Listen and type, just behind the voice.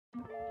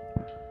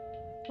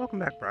Welcome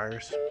back,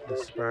 Briars.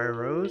 This is Briar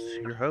Rose,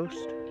 your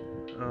host.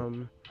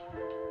 Um,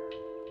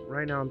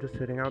 right now I'm just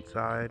sitting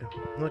outside,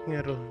 looking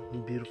at a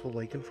beautiful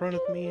lake in front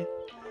of me. A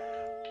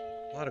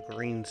lot of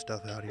green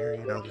stuff out here,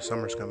 the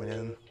summer's coming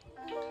in.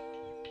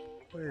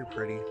 Very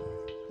pretty.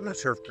 I'm not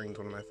sure if green's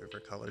one of my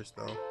favorite colors,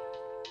 though.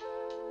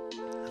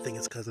 I think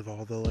it's because of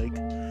all the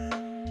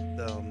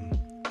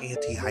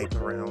anti-hype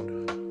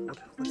around,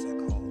 what's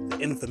that called? The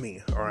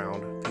infamy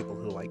around people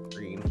who like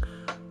green.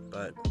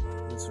 But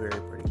it's a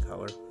very pretty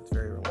color. It's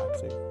very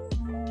relaxing.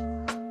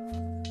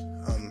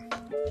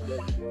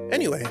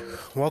 Anyway,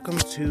 welcome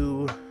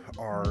to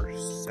our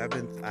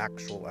 7th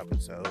actual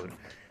episode.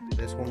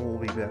 This one will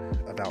be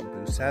about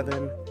Boo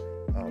 7.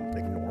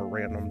 Ignore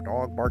random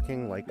dog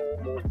barking like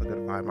a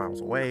good 5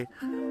 miles away.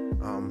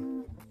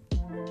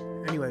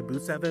 Anyway, Boo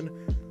 7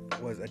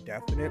 was a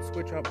definite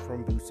switch up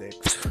from Boo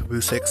 6.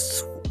 Boo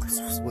 6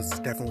 was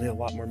definitely a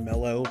lot more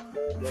mellow,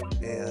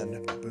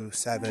 and Boo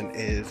 7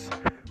 is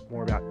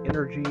more about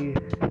energy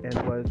and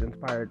was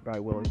inspired by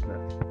Willie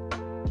Smith.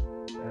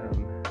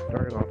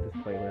 Starting off this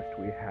playlist,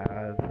 we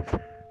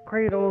have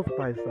Cradles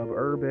by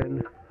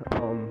Suburban.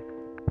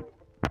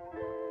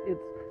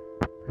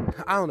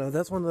 I don't know,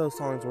 that's one of those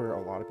songs where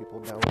a lot of people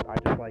don't. I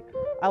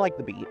like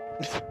the beat,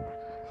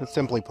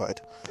 simply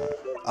put.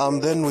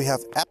 Then we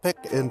have Epic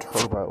and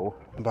Turbo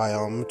by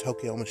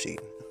Tokyo Machine.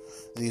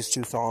 These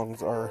two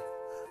songs are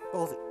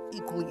both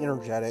equally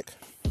energetic,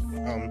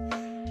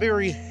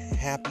 very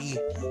happy,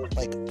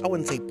 I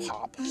wouldn't say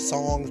pop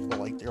songs,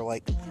 but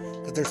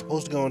because they're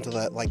supposed to go into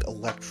that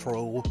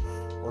electro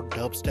or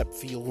dubstep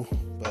feel,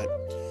 but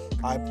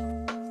I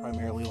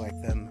primarily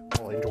like them,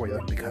 enjoy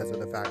them because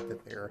of the fact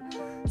that they're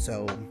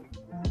so,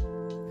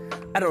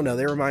 I don't know,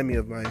 they remind me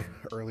of my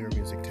earlier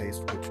music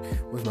taste, which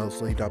was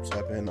mostly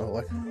dubstep and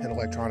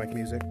electronic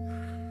music,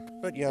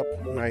 but yep,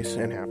 nice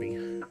and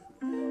happy.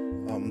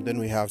 Then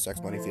we have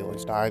Sex Money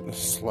Feelings Die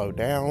Slow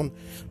Down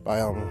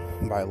by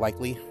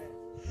Likely,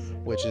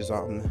 which is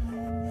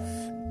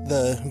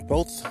the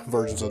both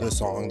versions of this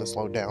song, the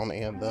slowed down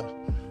and the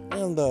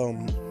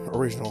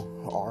original,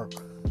 are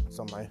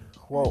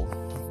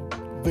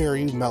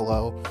very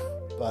mellow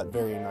but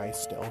very nice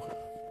still.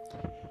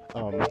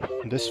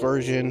 This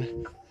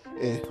version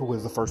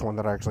was the first one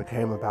that actually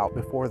came about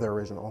before the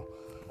original.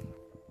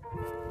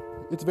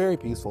 It's very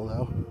peaceful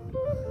though.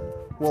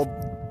 Well,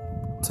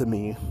 to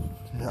me.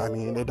 I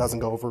mean, it doesn't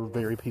go over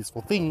very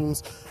peaceful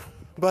themes,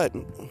 but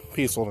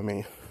peaceful to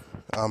me.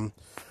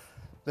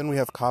 Then we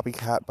have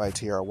Copycat by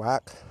Tierra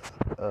Whack.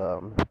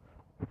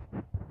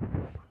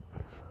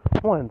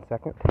 One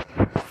second.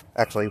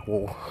 Actually,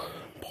 we'll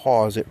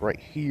pause it right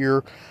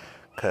here,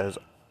 because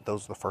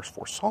those are the first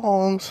 4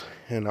 songs,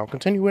 and I'll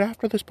continue it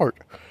after this part.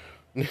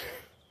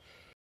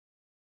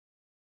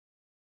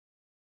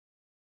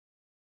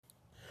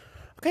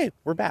 Okay,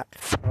 we're back.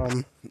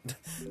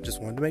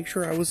 Just wanted to make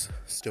sure I was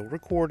still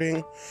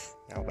recording.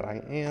 Now that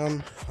I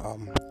am.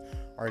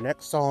 Our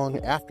next song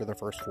after the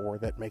first 4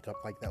 that make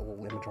up that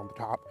little image on the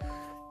top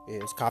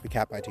is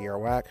Copycat by Tierra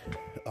Whack.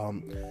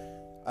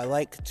 I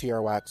like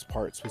Tierra Whack's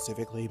part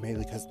specifically,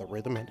 mainly because of the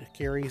rhythm it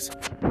carries.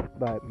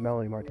 But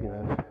Melanie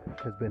Martinez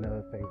has been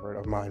a favorite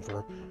of mine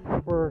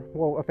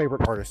a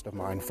favorite artist of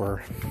mine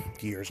for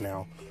years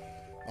now.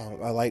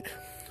 I like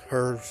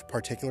her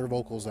particular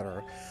vocals that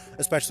are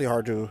especially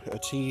hard to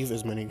achieve,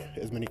 as many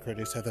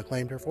critics have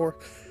acclaimed her for.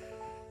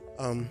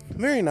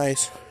 Very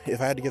nice. If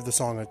I had to give the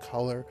song a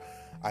color,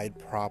 I'd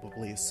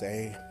probably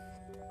say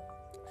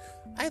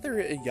either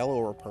a yellow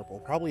or purple,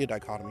 probably a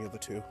dichotomy of the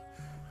two.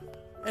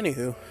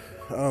 Anywho,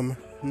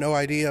 No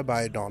Idea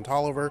by Don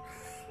Toliver.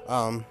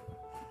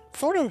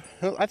 Sort of,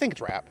 I think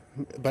it's rap,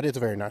 but it's a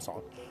very nice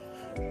song.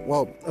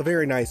 Well, a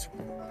very nice,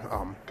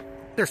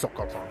 they're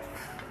so-called songs.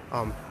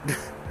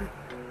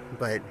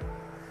 But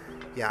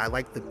yeah, I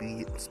like the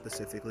beat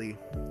specifically.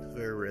 It's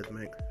very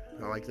rhythmic.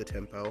 I like the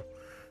tempo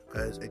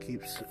because it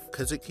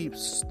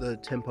keeps the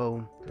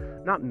tempo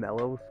not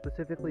mellow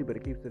specifically, but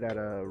it keeps it at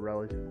a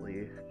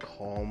relatively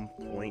calm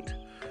point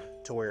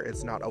to where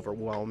it's not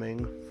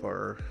overwhelming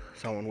for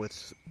someone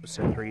with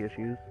sensory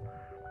issues.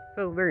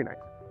 So very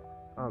nice.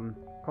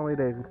 Conle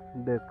des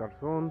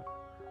Garçons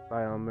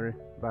by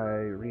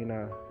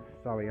Rina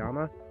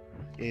Sawayama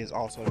is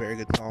also a very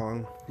good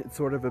song. It's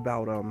sort of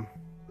about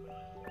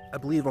I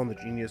believe on the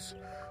Genius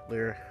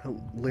lyric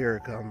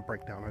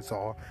breakdown I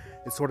saw,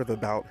 it's sort of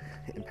about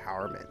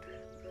empowerment,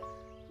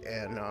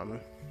 and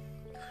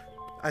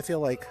I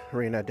feel like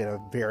Rina did a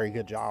very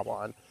good job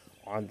on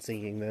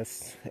singing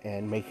this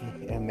and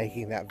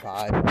making that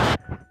vibe,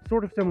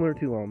 sort of similar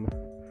to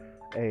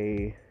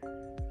a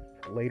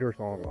later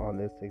song on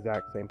this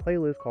exact same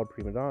playlist called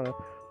Prima Donna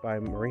by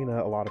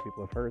Marina. A lot of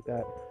people have heard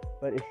that,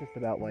 but it's just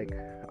about I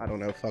don't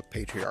know, fuck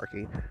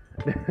patriarchy.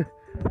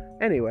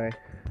 Anyway,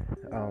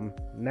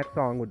 next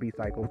song would be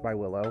Cycles by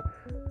Willow.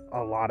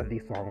 A lot of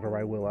these songs are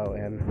by Willow,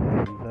 and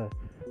the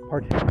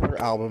particular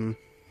album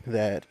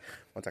that,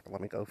 one second,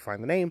 let me go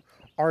find the name,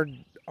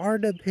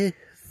 Ardipithecus,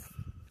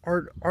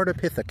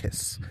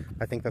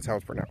 I think that's how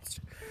it's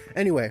pronounced.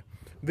 Anyway,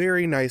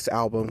 very nice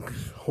album.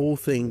 Whole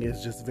thing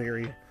is just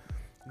very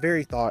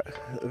very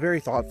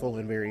thoughtful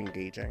and very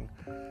engaging.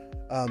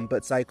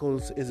 But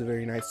Cycles is a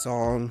very nice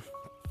song.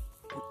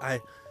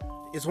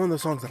 It's one of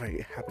those songs that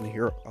I happen to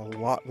hear a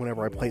lot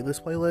whenever I play this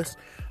playlist.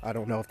 I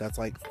don't know if that's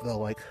like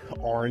the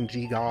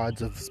RNG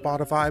gods of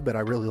Spotify, but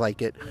I really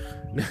like it.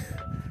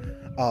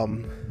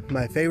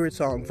 My favorite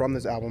song from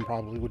this album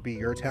probably would be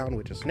Your Town,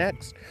 which is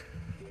next.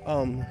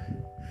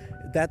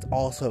 That's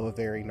also a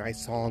very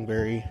nice song.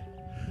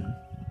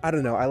 I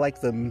don't know. I like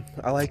the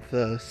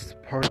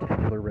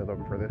particular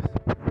rhythm for this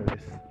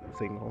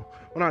single.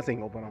 Well, not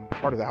single, but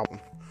part of the album.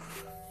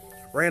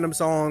 Random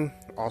Song,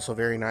 also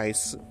very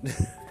nice.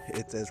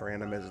 It's as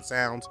random as it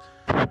sounds.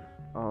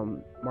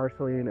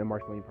 Marceline and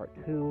Marceline Part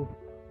 2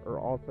 are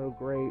also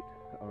great.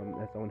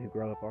 As someone who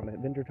grew up on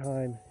Adventure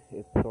Time,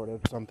 it's sort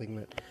of something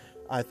that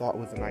I thought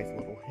was a nice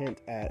little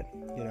hint at,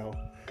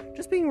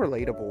 just being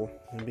relatable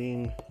and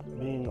being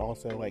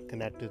also like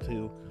connected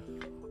to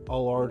a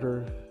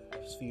larger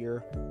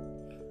sphere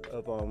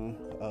of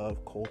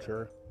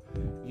culture.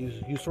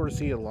 You sort of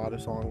see a lot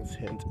of songs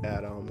hint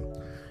at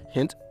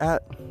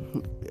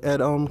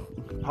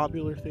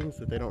popular things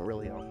that they don't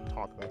really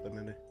talk about them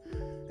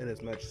in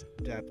as much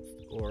depth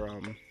or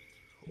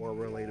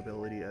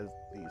relatability as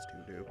these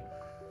two do.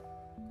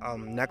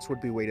 Next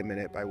would be Wait a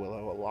Minute by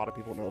Willow. A lot of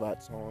people know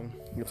that song.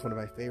 It's one of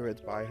my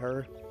favorites by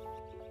her.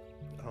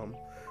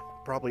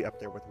 Probably up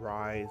there with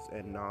Rise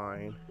and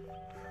 9.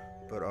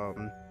 But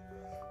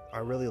I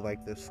really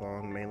like this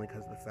song mainly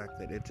because of the fact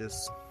that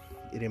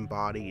it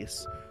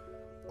embodies,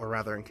 or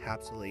rather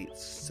encapsulates,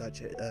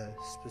 such a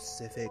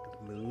specific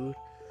mood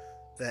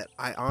that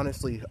I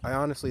honestly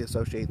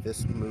associate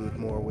this mood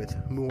more with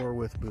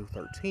Boo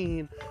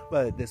 13,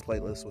 but this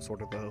playlist was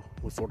sort of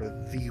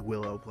the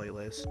Willow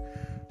playlist,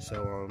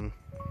 so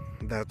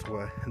that's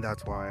why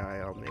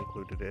I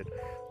included it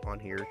on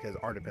here, because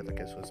Art of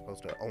Ithacus was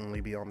supposed to only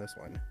be on this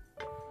one.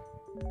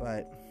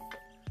 But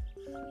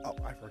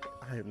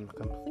I am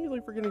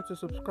completely forgetting to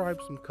subscribe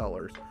some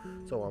colors.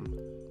 So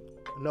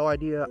No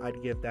Idea,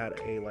 I'd give that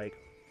a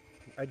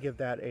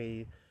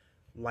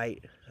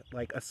light,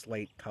 like a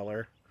slate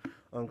color.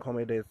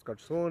 Come des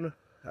Garçons,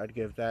 I'd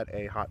give that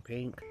a hot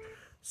pink.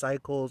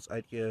 Cycles,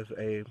 I'd give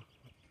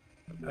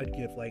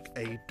like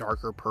a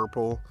darker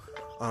purple.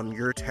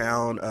 Your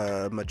Town,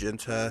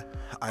 magenta,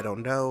 I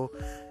don't know,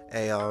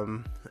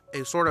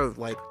 a sort of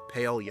like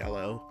pale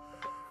yellow.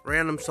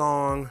 Random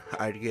Song,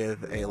 I'd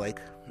give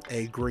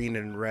a green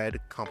and red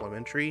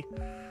complimentary.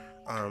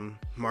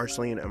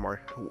 Marceline,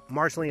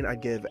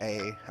 I'd give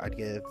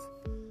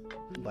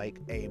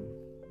like a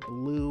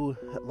blue,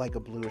 like a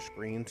bluish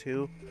green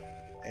to.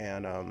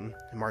 And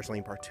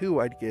Marceline Part 2,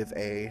 I'd give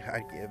a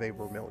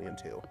vermilion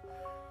to.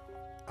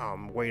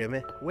 Wait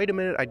a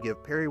minute, I'd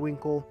give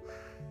Periwinkle.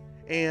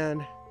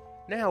 And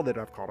now that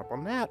I've caught up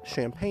on that,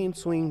 Champagne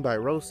Swing by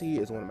Rosie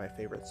is one of my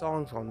favorite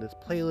songs on this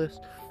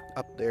playlist.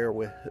 Up there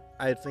with,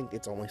 I think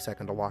it's only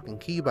second to Lock and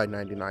Key by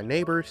 99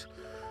 Neighbors.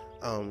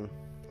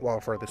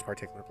 For this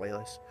particular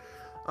playlist.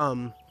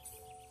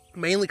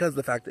 Mainly because of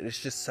the fact that it's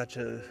just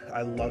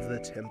I love the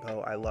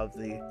tempo, I love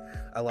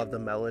the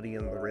melody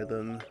and the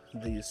rhythm.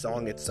 The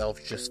song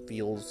itself just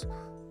feels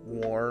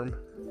warm,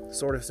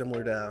 sort of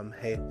similar to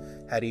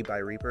Hetty by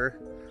Reaper,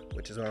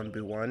 which is on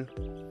Boo 1.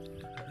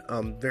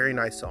 Very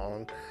nice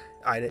song.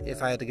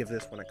 If I had to give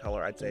this one a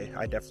color, I'd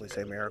definitely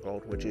say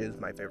Marigold, which is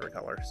my favorite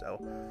color, so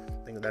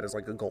I think of that as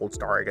like a gold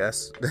star, I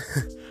guess.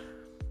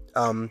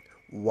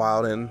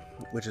 Wilden,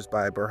 which is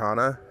by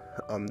Burhana.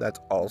 That's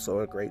also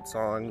a great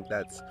song.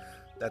 That's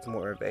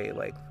more of a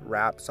like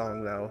rap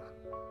song though.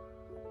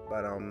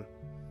 But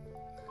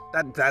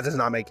that does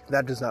not make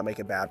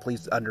it bad.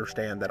 Please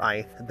understand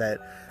that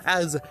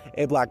as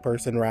a black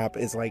person, rap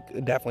is like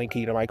definitely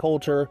key to my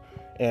culture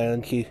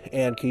and key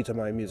to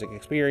my music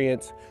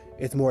experience.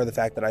 It's more the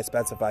fact that I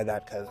specify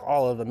that because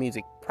all of the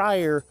music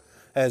prior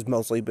has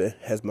mostly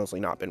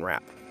not been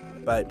rap.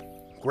 But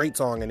great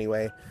song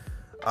anyway.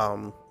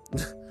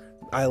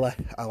 I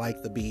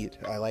like the beat.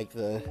 I like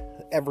the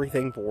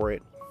everything for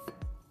it.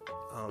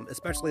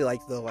 Especially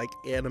like the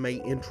anime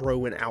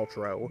intro and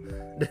outro.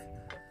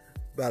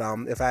 But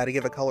if I had to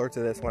give a color to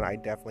this one,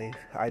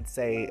 I'd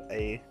say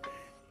a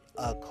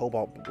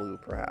cobalt blue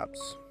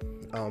perhaps.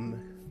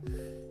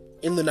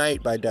 In the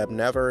Night by Deb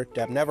Never.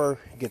 Deb Never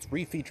gets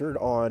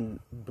refeatured on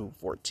Boo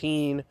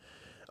 14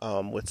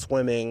 with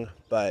Swimming,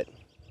 but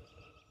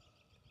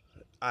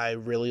I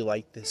really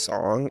like this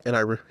song,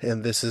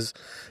 and this is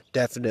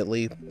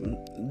definitely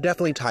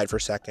tied for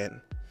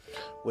second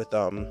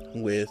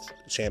with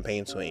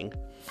Champagne Swing,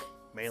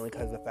 mainly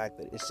because of the fact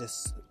that it's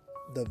just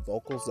the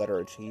vocals that are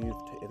achieved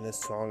in this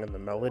song and the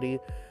melody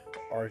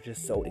are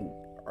just so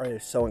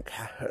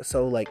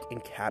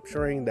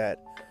encapturing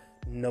that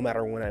no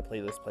matter when I play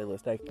this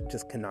playlist, I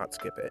just cannot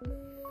skip it.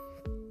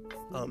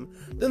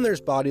 Then there's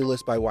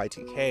Bodiless by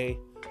YTK,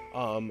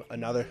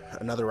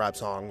 another rap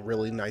song,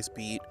 really nice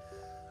beat.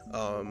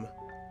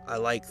 I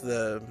like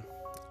the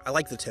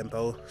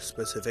tempo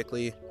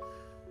specifically.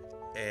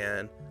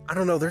 And I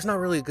don't know, there's not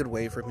really a good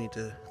way for me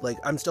to, like,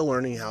 I'm still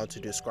learning how to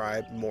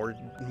describe more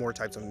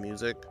types of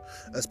music,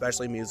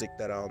 especially music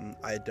that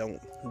I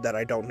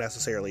don't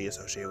necessarily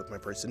associate with my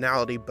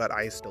personality, but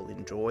I still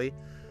enjoy.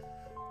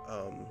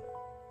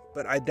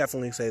 But I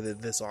definitely say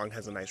that this song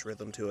has a nice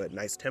rhythm to it,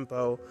 nice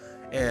tempo,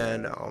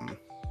 and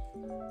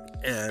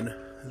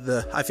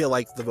I feel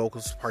like the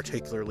vocals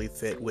particularly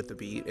fit with the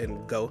beat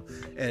and go,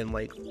 and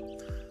like,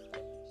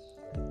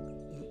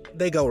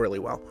 they go really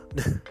well.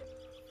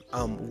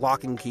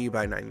 Lock and Key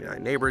by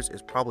 99 Neighbors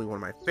is probably one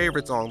of my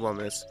favorite songs on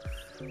this,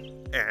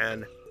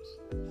 and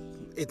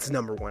it's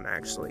number one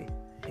actually,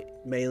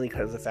 mainly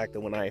because of the fact that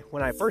when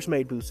I first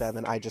made Boo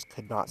 7, I just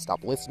could not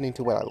stop listening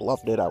to it. I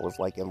loved it. I was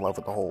like in love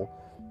with the whole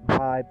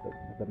vibe,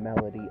 the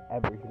melody,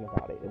 everything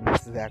about it, and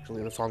this is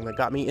actually the song that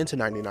got me into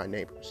 99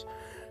 Neighbors.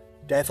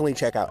 Definitely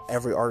check out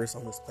every artist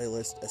on this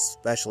playlist,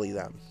 especially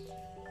them,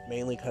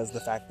 mainly because the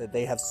fact that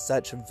they have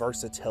such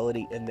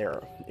versatility in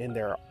their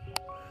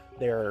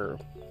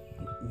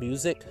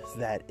music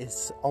that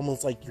it's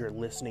almost like you're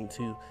just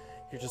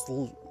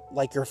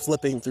like you're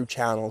flipping through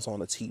channels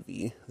on a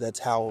TV. That's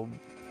how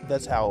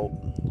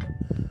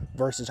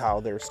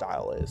versatile their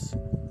style is.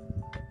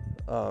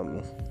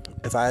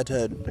 If I had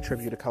to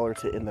attribute a color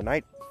to In the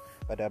Night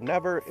by Deb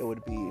Never, it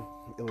would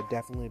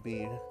definitely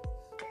be,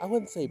 I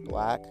wouldn't say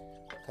black,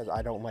 because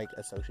I don't like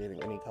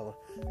associating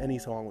any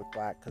song with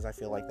black, because I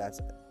feel like that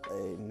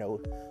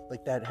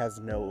has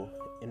no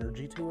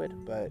energy to it,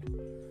 but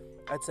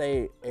I'd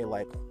say a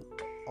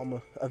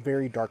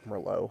very dark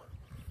Merlot.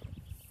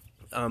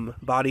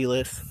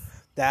 Bodiless,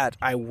 that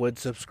I would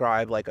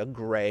subscribe like a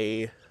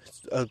gray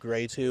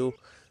to,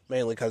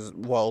 mainly because,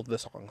 well, the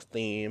song's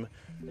theme,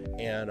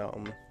 and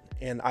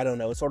I don't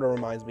know, it sort of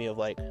reminds me of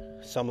like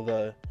some of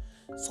the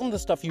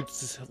stuff you'd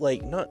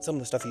like, not some of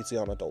the stuff you'd see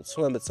on Adult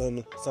Swim, but some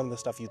of the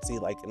stuff you'd see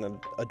like in an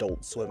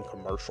Adult Swim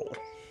commercial.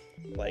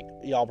 Like,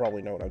 y'all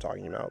probably know what I'm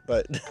talking about,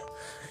 but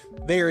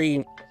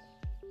very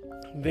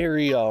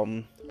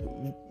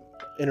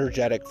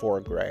energetic for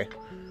a gray.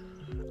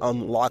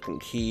 Lock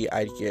and Key,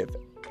 I'd give,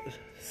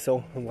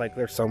 so like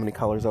there's so many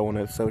colors I want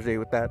to associate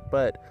with that,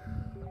 but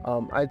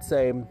I'd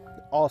say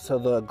also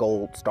the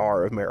gold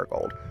star of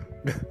Marigold.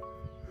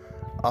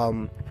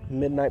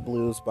 Midnight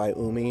Blues by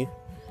Umi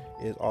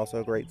is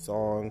also a great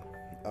song.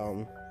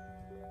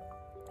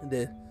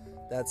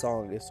 That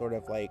song is sort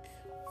of like,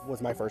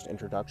 was my first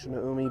introduction to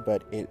Umi,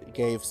 but it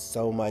gave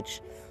so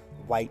much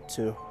light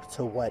to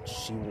what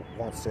she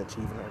wants to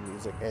achieve in her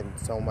music, and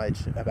so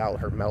much about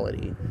her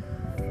melody.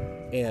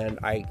 And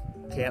I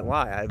can't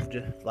lie,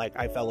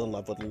 I fell in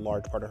love with a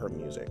large part of her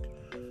music.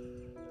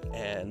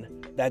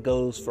 And that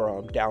goes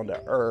from Down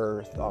to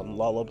Earth,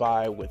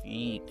 Lullaby with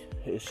Yeet.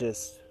 It's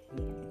just,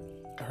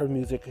 her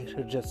music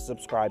just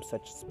subscribes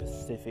such a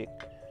specific,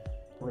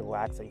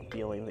 relaxing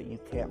feeling that you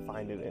can't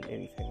find it in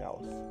anything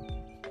else.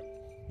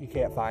 You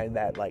can't find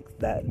that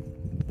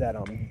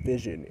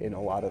vision in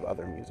a lot of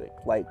other music.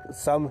 Like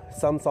some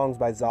songs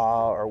by Za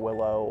or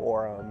Willow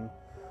or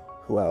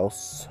who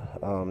else?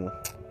 I'm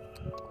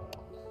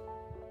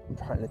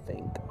trying to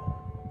think.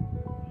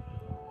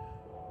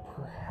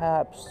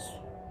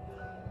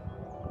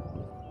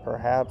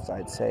 Perhaps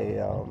I'd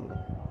say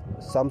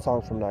some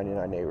songs from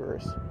 99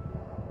 Neighbors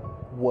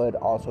would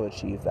also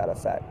achieve that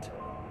effect.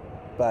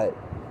 But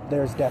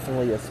there's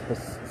definitely a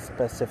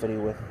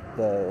specificity with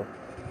the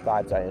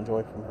vibes I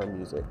enjoy from her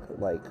music.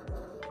 Like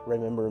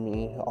Remember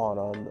Me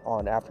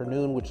on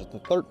Afternoon, which is the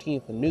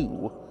 13th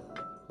new,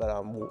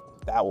 but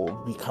that will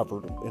be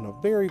covered in a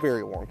very,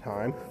 very long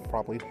time,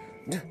 probably.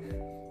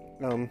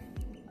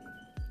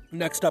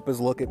 Next up is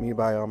Look at Me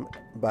by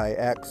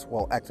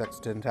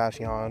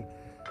XXXTentacion,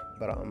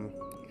 but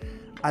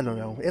I don't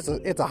know.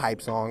 It's a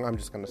hype song. I'm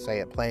just gonna say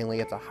it plainly.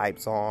 It's a hype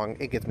song.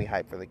 It gets me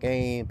hyped for the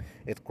game.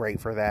 It's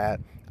great for that.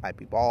 I'd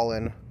be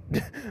balling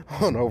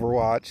on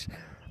Overwatch.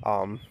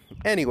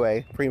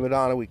 Anyway, Prima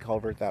Donna, we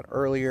covered that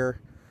earlier.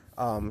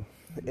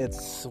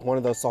 It's one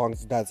of those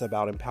songs that's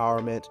about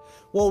empowerment.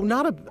 Well,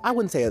 I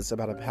wouldn't say it's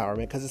about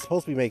empowerment, because it's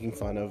supposed to be making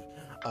fun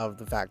of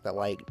the fact that,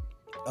 like,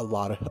 a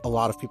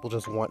lot of people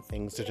just want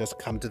things to just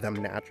come to them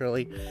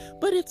naturally,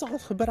 but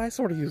I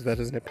sort of use that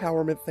as an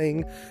empowerment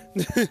thing.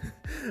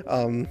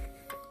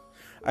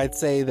 I'd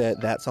say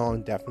that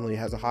song definitely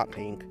has a hot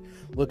pink.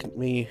 Look at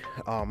Me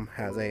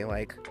has a,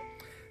 like,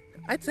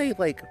 I'd say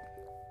like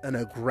an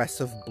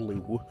aggressive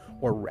blue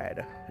or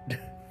red.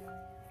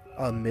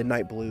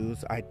 Midnight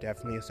Blues I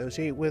definitely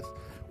associate with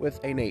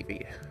a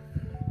navy.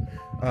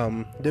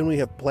 Then we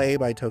have Play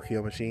by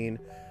Tokyo Machine.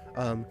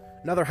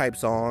 Another hype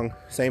song.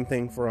 Same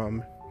thing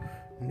from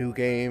New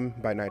Game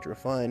by Nitro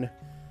Fun.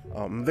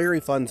 Very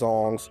fun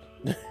songs.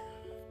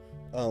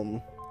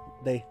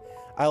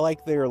 I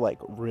like their, like,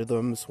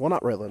 rhythms. Well,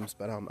 not rhythms,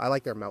 but I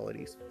like their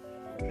melodies,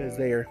 because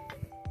they're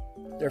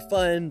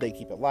fun. They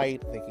keep it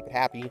light. They keep it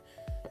happy,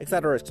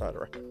 etc.,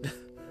 etc.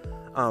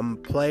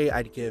 Play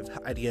I'd give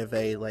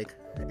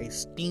a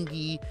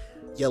stingy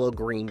yellow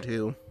green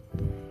to.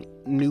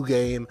 New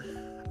Game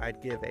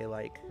I'd give a,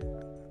 like,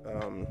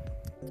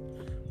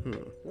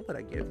 what would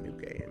I give New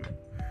Game?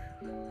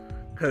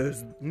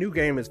 because New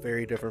Game is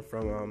very different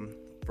from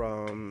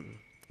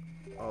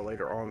a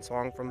later on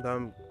song from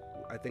them,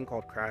 I think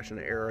called Crash and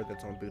Error,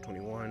 that's on Boo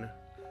 21.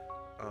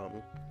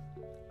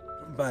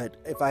 But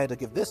if I had to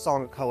give this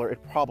song a color,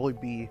 it'd probably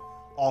be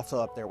also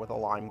up there with a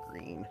lime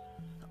green.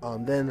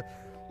 Then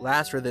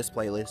last for this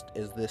playlist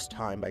is This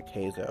Time by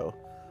Keizo.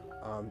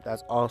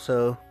 That's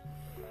also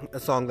a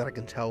song that I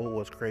can tell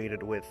was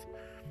created with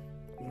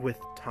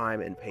time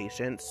and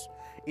patience.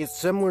 It's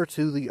similar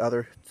to the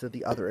other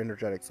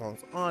energetic songs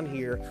on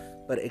here,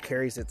 but it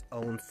carries its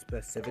own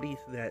specificity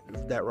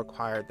that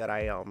required that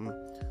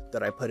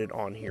I put it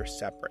on here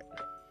separate.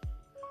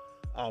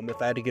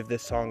 If I had to give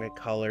this song a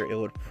color, it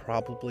would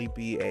probably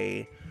be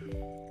a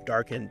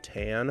dark and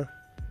tan,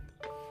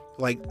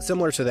 like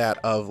similar to that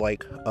of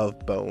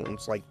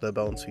Bones, like the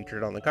Bones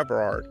featured on the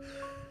cover art.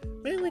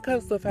 Mainly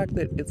because of the fact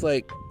that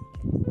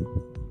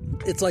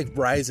it's like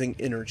rising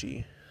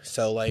energy.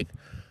 So like,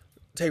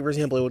 take for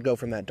example, it would go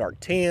from that dark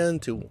tan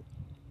to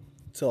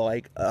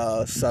like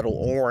a subtle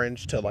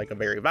orange to like a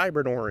very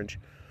vibrant orange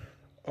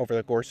over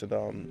the course of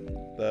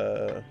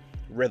the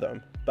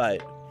rhythm.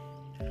 But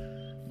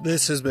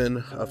this has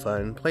been a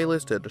fun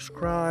playlist to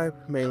describe,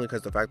 mainly because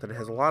of the fact that it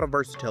has a lot of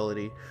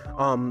versatility.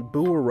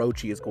 Boo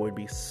Orochi is going to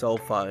be so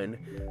fun,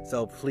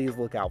 so please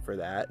look out for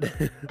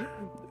that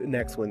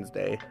next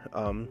Wednesday.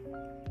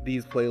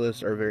 These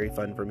playlists are very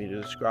fun for me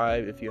to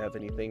describe. If you have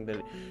anything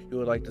that you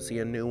would like to see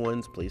in new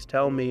ones, please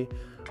tell me.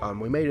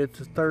 We made it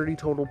to 30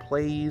 total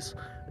plays,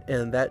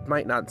 and that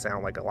might not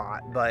sound like a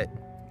lot, but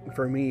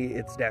for me,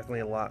 it's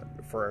definitely a lot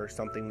for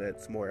something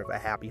that's more of a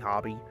happy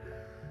hobby.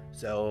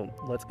 So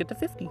let's get to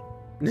 50.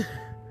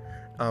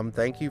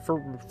 Thank you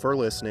for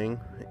listening,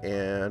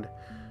 and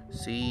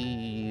see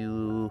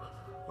you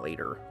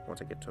later once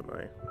I get to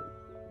my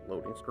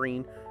loading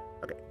screen.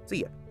 Okay, see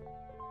ya.